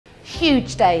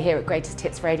huge day here at Greatest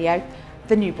Hits Radio.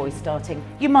 The new boy's starting.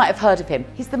 You might have heard of him.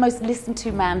 He's the most listened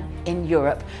to man in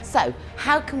Europe. So,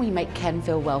 how can we make Ken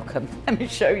feel welcome? Let me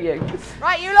show you.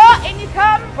 Right, you lot, in you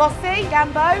come. Rossi,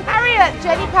 Gambo, Harriet,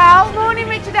 Jenny Powell, morning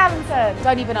Richard Allenton.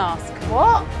 Don't even ask.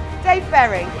 What? Dave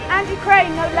Berry, Andy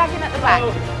Crane, no lagging at the back.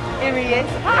 Oh. Here he is.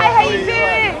 Hi, how you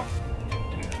doing?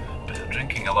 A bit of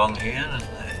drinking along here and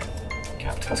the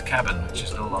captain's cabin, which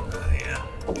is no longer here.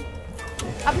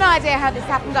 I've no idea how this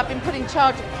happened. I've been put in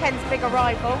charge of Ken's big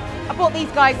arrival. I brought these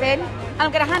guys in, and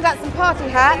I'm going to hand out some party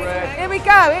hats. Here we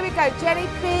go, Jenny,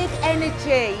 big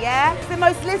energy, yeah? It's the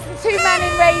most listened to man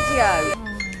in radio.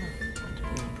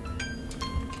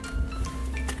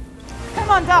 Come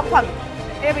on, Daft Punk.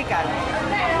 Here we go.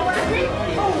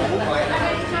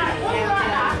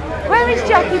 Where is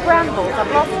Jackie Brambles?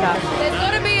 I've lost her. There's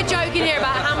got to be a joke in here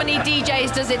about how many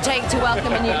DJs does it take to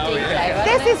welcome a new DJ. Right?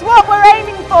 This is what we're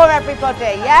aiming for,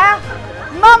 everybody, yeah?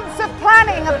 Months of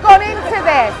planning have gone into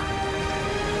this.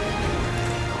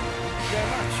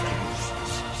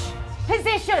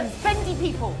 Positions, bendy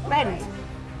people, bend.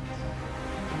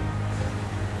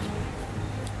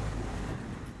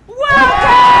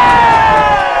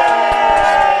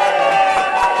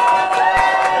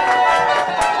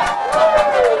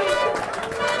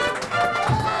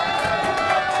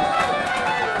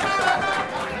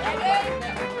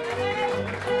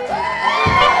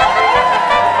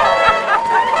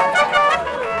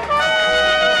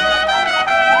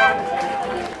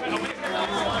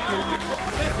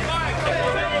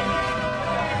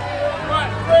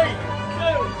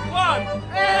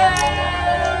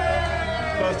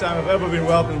 Time I've ever been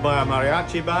welcomed by a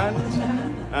mariachi band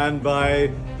and by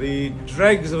the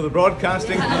dregs of the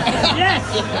broadcasting. Yes!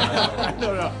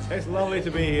 No, it's lovely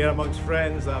to be here amongst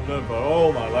friends that I've known for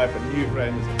all my life and new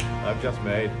friends I've just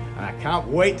made, and I can't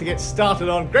wait to get started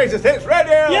on Greatest Hits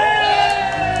Radio!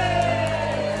 Yay!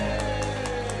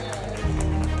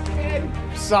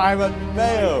 Simon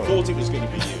Mayo. Thought it was going to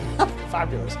be you.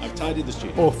 Fabulous. I've tidied the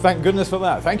studio. Oh, thank goodness for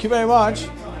that. Thank you very much.